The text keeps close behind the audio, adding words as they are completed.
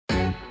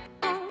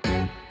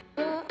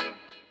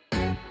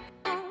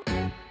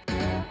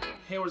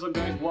Hey, what's up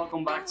guys,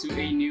 welcome back to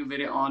a new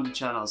video on the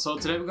channel. So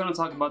today we're going to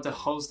talk about the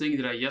hosting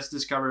that I just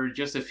discovered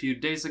just a few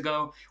days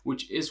ago,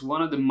 which is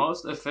one of the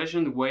most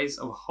efficient ways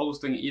of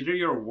hosting either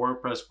your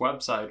WordPress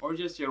website or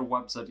just your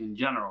website in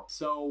general.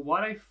 So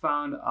what I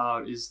found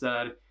out is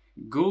that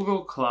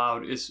Google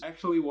Cloud is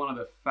actually one of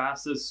the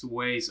fastest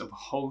ways of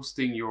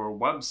hosting your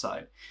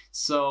website.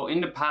 So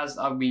in the past,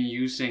 I've been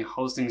using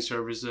hosting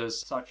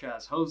services such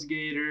as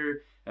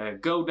HostGator,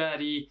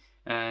 GoDaddy,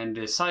 and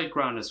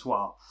SiteGround as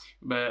well.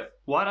 But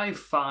what I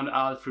found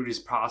out through this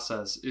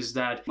process is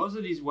that most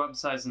of these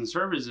websites and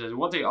services,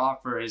 what they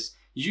offer is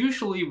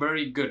usually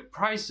very good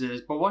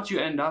prices, but what you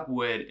end up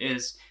with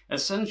is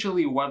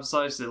essentially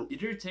websites that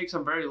either takes a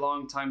very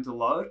long time to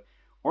load,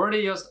 or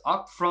they just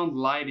upfront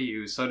lie to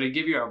you. So they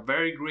give you a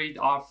very great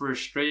offer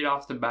straight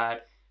off the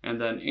bat, and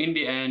then in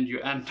the end you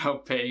end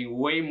up paying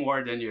way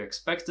more than you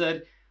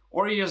expected,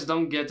 or you just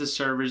don't get the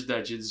service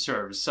that you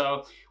deserve.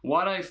 So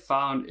what I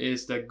found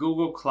is that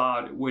Google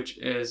Cloud, which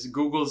is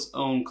Google's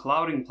own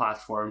clouding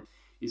platform,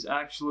 is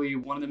actually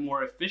one of the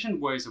more efficient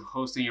ways of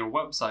hosting your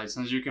website,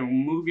 since you can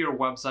move your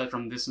website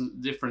from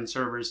different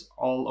servers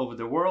all over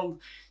the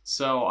world.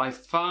 So I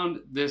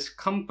found this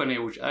company,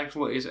 which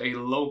actually is a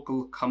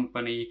local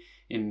company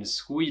in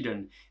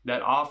Sweden,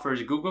 that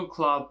offers Google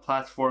Cloud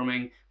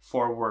platforming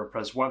for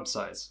WordPress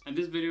websites. And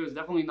this video is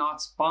definitely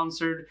not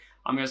sponsored.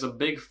 I'm just a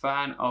big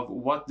fan of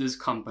what this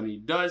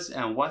company does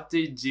and what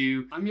they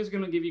do. I'm just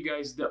gonna give you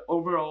guys the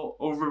overall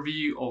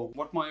overview of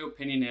what my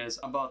opinion is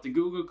about the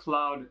Google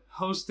Cloud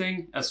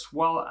hosting as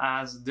well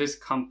as this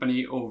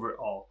company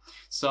overall.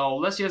 So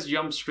let's just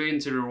jump straight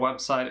into their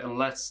website and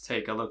let's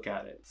take a look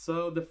at it.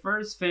 So the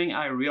first thing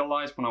I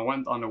realized when I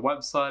went on the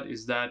website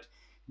is that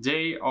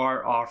they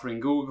are offering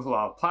Google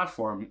Cloud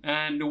Platform.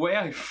 And the way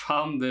I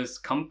found this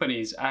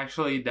company is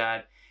actually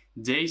that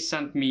they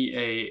sent me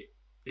a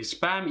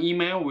spam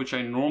email, which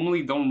I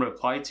normally don't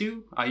reply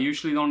to. I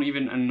usually don't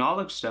even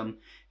acknowledge them.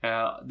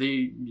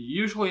 They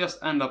usually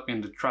just end up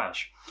in the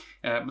trash.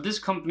 But this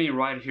company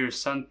right here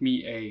sent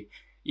me a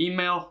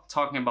email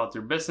talking about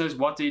their business,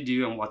 what they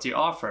do and what they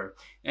offer.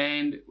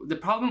 And the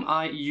problem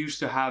I used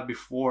to have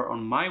before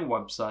on my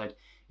website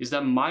is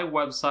that my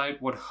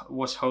website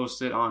was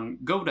hosted on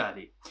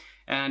GoDaddy.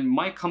 And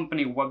my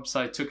company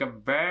website took a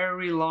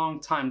very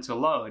long time to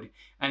load,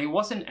 and it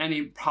wasn't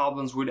any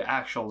problems with the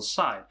actual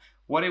site.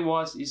 What it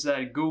was is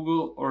that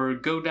Google or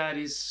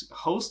GoDaddy's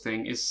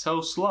hosting is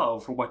so slow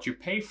for what you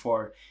pay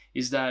for,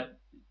 is that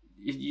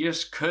you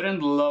just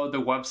couldn't load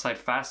the website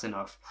fast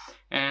enough.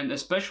 And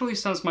especially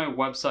since my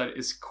website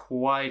is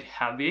quite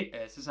heavy,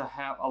 since I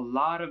have a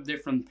lot of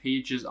different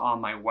pages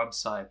on my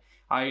website,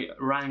 I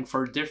rank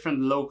for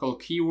different local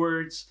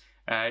keywords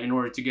in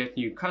order to get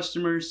new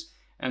customers.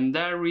 And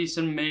that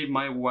reason made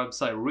my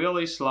website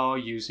really slow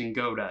using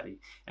GoDaddy.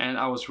 And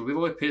I was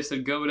really pissed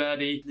at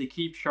GoDaddy. They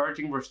keep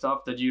charging for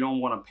stuff that you don't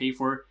want to pay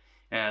for,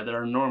 that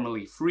are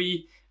normally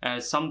free.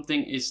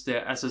 Something is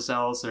the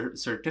SSL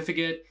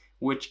certificate,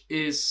 which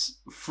is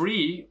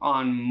free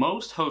on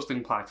most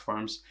hosting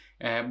platforms.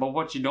 But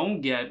what you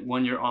don't get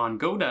when you're on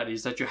GoDaddy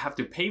is that you have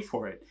to pay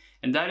for it.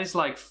 And that is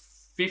like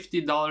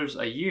 $50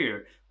 a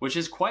year, which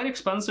is quite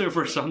expensive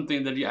for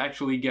something that you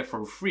actually get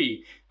for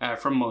free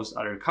from most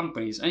other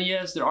companies. And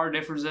yes, there are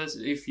differences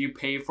if you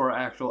pay for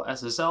actual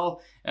SSL,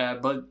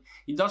 but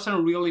it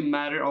doesn't really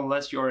matter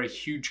unless you're a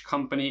huge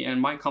company, and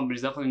my company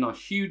is definitely not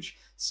huge.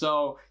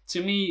 So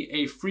to me,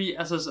 a free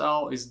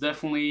SSL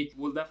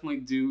will definitely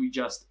do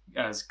just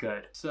as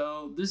good.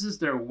 So this is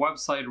their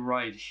website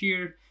right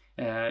here.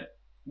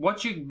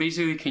 What you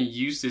basically can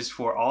use this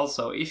for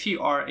also, if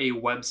you are a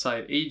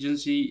website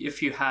agency,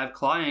 if you have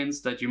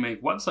clients that you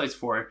make websites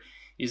for,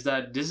 is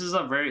that this is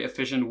a very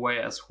efficient way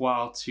as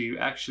well to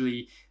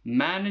actually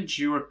manage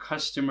your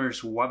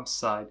customer's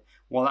website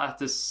while at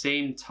the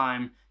same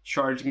time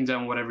charging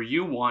them whatever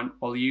you want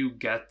while you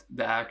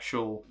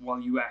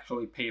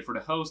actually pay for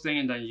the hosting,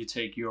 and then you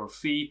take your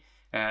fee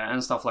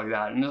and stuff like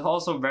that. And it's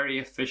also very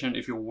efficient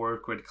if you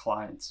work with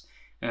clients.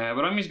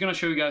 But I'm just gonna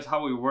show you guys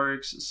how it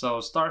works.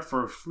 So start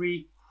for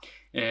free,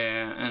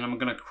 and I'm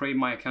gonna create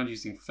my account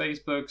using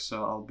Facebook,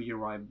 so I'll be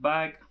right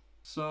back.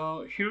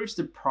 So here's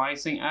the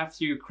pricing.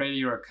 After you create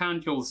your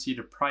account, you'll see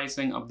the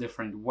pricing of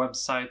different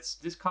websites.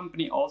 This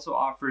company also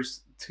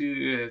offers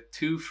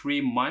two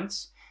free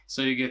months,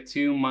 so you get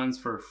 2 months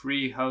for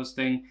free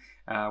hosting,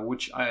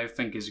 which I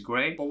think is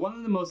great. But one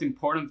of the most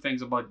important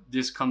things about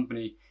this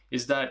company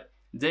is that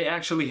they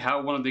actually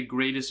have one of the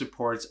greatest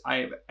supports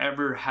I've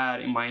ever had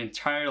in my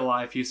entire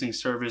life using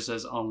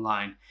services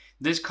online.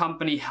 This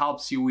company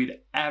helps you with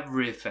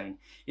everything.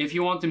 If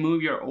you want to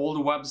move your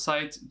old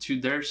website to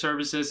their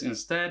services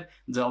instead,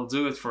 they'll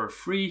do it for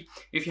free.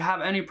 If you have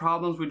any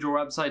problems with your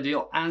website,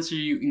 they'll answer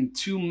you in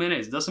 2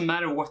 minutes. Doesn't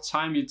matter what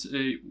time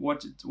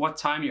what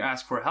time you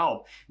ask for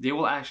help, they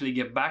will actually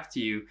get back to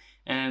you.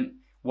 And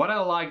what I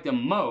like the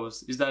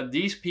most is that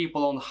these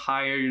people don't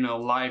hire,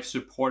 live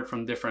support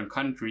from different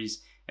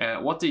countries.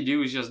 what they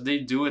do is just they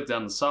do it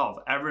themselves.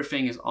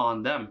 Everything is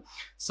on them.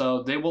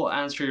 So they will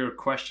answer your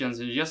questions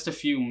in just a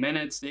few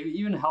minutes. They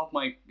even help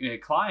my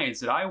clients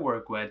that I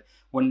work with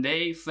when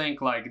they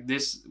think like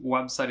this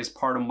website is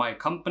part of my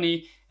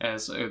company.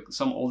 As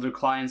some older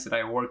clients that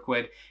I work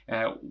with,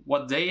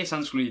 what they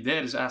essentially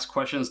did is ask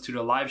questions to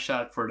the live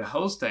chat for the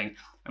hosting,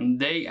 and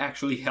they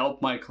actually help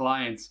my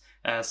clients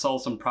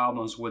solve some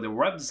problems with the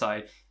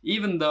website,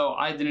 even though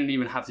I didn't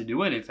even have to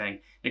do anything.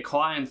 The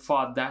client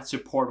thought that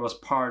support was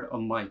part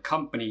of my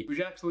company, which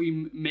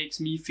actually makes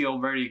me feel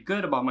very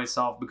good about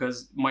myself,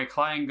 because my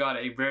client got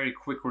a very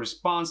quick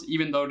response.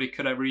 Even though they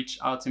could have reached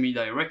out to me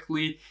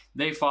directly,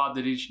 they thought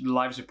that the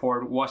live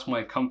support was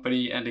my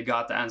company and they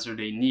got the answer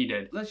they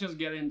needed. Let's just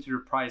get into the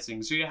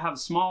pricing. So you have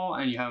small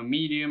and you have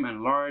medium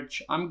and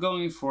large. I'm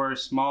going for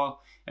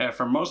small.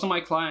 For most of my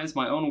clients,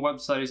 my own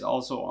website is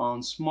also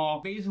on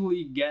small. Basically,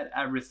 you get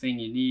everything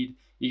you need.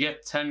 You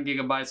get 10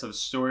 gigabytes of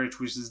storage,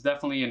 which is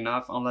definitely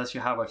enough unless you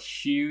have a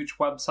huge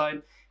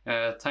website.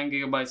 10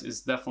 gigabytes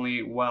is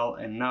definitely well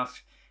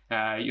enough.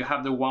 You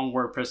have the one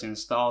WordPress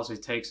installed, so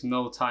it takes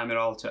no time at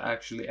all to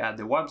actually add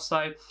the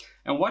website.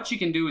 And what you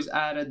can do is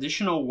add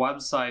additional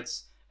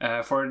websites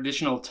for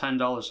additional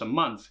 $10 a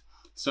month.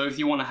 So if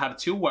you want to have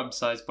 2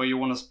 websites, but you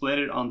want to split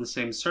it on the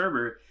same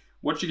server,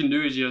 what you can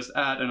do is just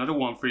add another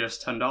one for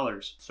just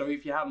 $10. So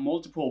if you have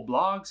multiple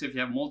blogs, if you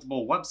have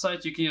multiple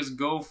websites, you can just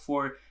go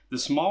for the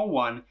small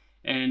one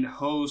and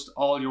host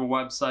all your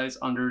websites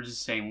under the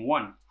same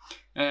one.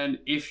 And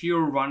if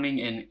you're running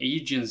an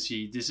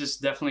agency, this is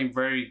definitely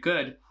very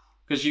good,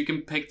 because you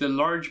can pick the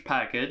large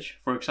package,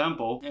 for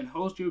example, and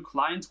host your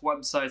client's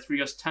websites for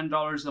just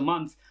 $10 a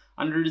month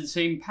under the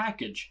same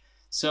package.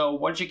 So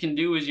what you can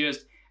do is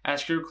just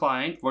ask your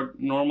client. What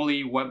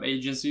normally web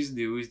agencies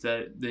do is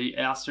that they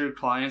ask their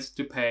clients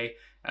to pay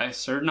a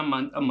certain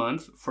amount a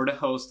month for the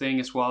hosting,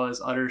 as well as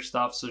other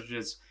stuff such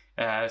as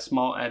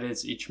small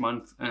edits each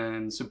month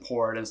and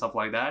support and stuff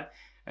like that.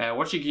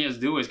 What you can just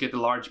do is get the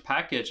large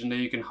package, and then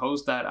you can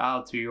host that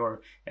out to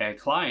your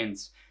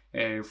clients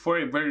for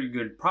a very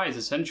good price,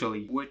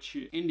 essentially, which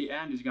in the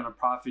end is going to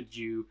profit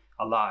you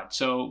a lot.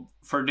 So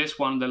for this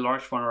one, the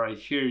large one right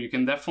here, you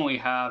can definitely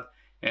have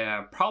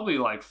probably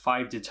like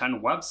 5 to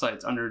 10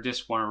 websites under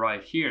this one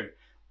right here,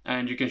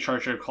 and you can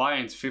charge your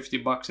clients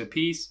 $50 a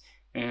piece,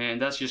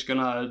 and that's just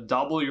gonna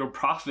double your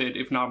profit,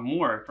 if not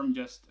more, from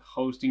just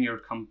hosting your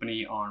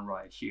company on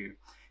right here.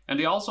 And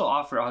they also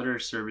offer other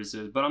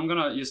services, but I'm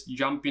gonna just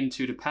jump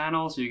into the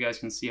panel so you guys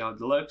can see how it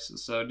looks.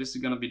 So this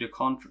is gonna be the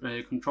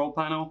control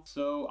panel.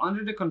 So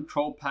under the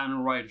control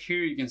panel right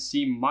here, you can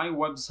see my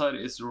website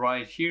is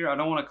right here. I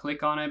don't want to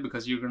click on it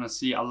because you're gonna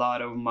see a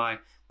lot of my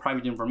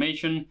private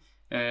information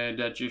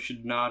that you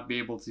should not be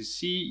able to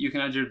see. You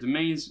can add your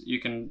domains, you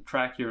can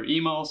track your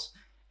emails,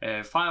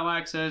 file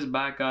access,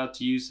 backup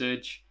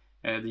usage,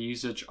 the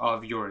usage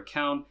of your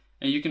account,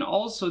 and you can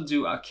also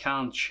do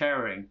account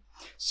sharing.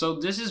 So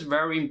this is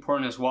very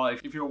important as well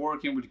if you're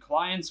working with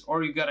clients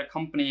or you got a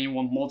company and you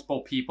want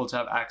multiple people to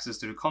have access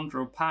to the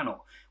control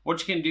panel.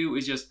 What you can do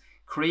is just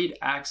create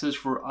access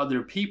for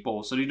other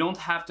people, so you don't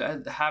have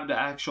to have the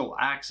actual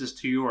access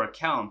to your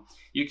account.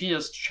 You can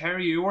just share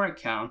your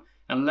account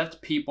and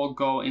let people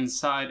go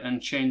inside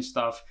and change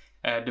stuff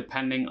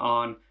depending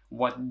on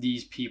what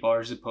these people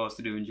are supposed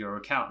to do in your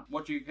account.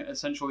 What you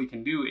essentially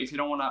can do, if you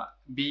don't want to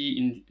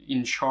be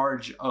in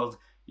charge of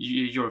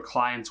your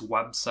client's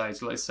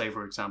websites, let's say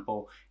for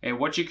example,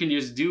 what you can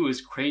just do is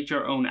create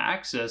your own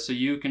access, so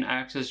you can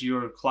access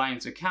your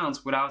client's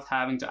accounts without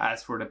having to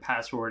ask for the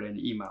password and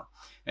email,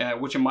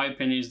 which in my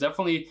opinion is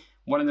definitely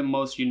one of the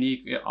most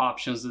unique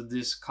options that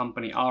this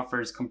company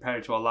offers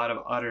compared to a lot of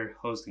other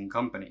hosting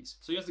companies.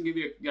 So just to give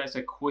you guys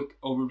a quick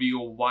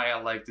overview of why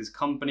I like this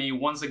company,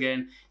 once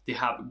again, they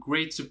have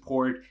great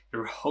support,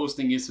 their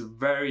hosting is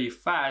very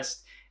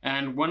fast,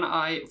 and when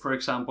I, for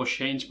example,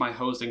 changed my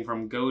hosting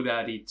from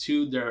GoDaddy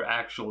to their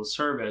actual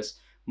service,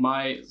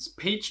 my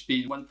page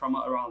speed went from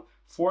around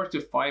 4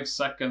 to 5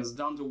 seconds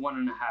down to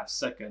 1.5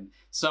 seconds.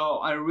 So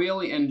I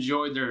really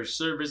enjoy their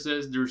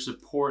services, their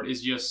support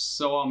is just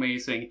so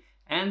amazing,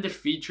 and the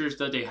features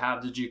that they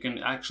have that you can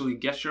actually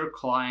get your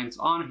clients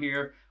on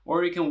here,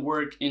 or you can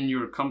work in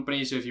your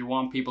company. So if you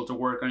want people to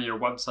work on your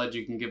website,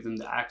 you can give them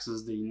the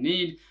access they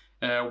need,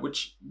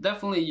 which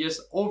definitely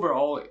just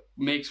overall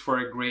makes for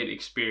a great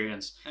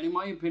experience. And in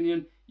my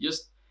opinion,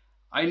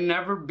 I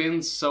never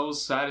been so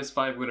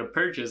satisfied with a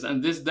purchase,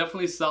 and this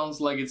definitely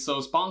sounds like it's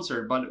so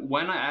sponsored, but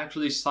when I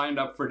actually signed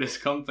up for this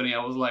company,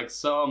 I was like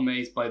so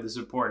amazed by the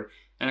support,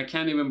 and I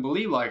can't even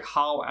believe like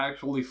how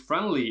actually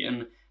friendly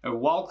and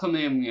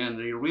welcoming, and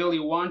they really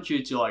want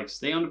you to like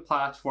stay on the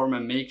platform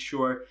and make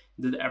sure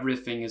that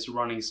everything is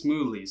running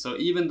smoothly. So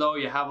even though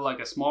you have like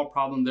a small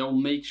problem, they'll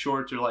make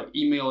sure to like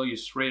email you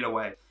straight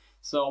away.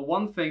 So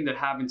one thing that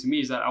happened to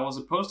me is that I was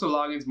supposed to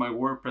log into my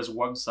WordPress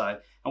website,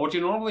 and what you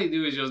normally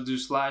do is just do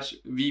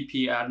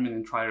 /vp admin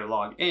and try to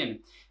log in,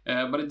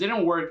 but it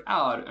didn't work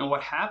out. And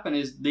what happened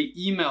is they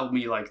emailed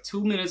me like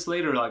 2 minutes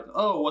later like,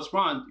 oh, what's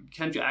wrong,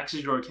 can't you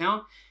access your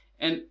account?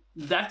 And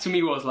that to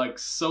me was like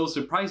so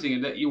surprising,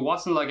 and that it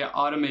wasn't like an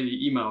automated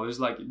email. It was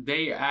like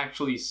they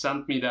actually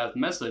sent me that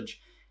message,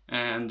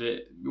 and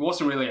it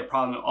wasn't really a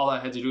problem. All I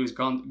had to do is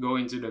go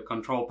into the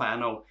control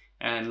panel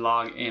and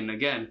log in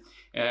again.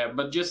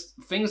 But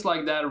just things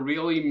like that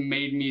really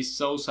made me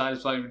so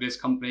satisfied with this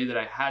company that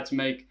I had to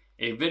make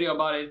a video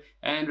about it.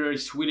 And they're a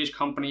Swedish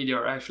company.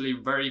 They're actually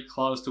very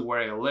close to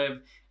where I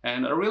live,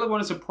 and I really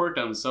want to support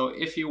them. So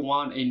if you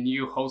want a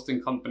new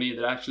hosting company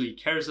that actually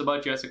cares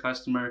about you as a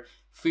customer,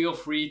 feel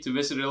free to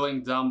visit the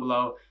link down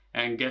below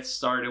and get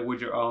started with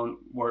your own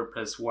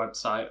WordPress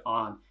website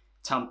on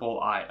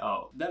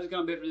Temple.io. That is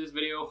gonna be it for this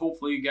video.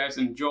 Hopefully you guys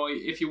enjoy.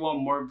 If you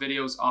want more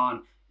videos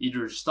on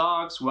either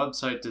stocks,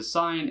 website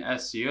design,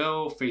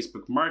 SEO,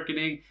 Facebook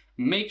marketing,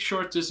 make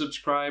sure to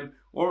subscribe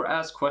or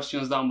ask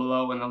questions down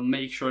below, and I'll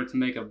make sure to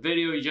make a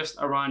video just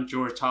around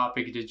your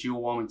topic that you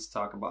want me to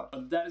talk about.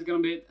 But that is gonna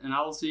be it, and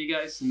I will see you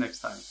guys next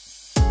time.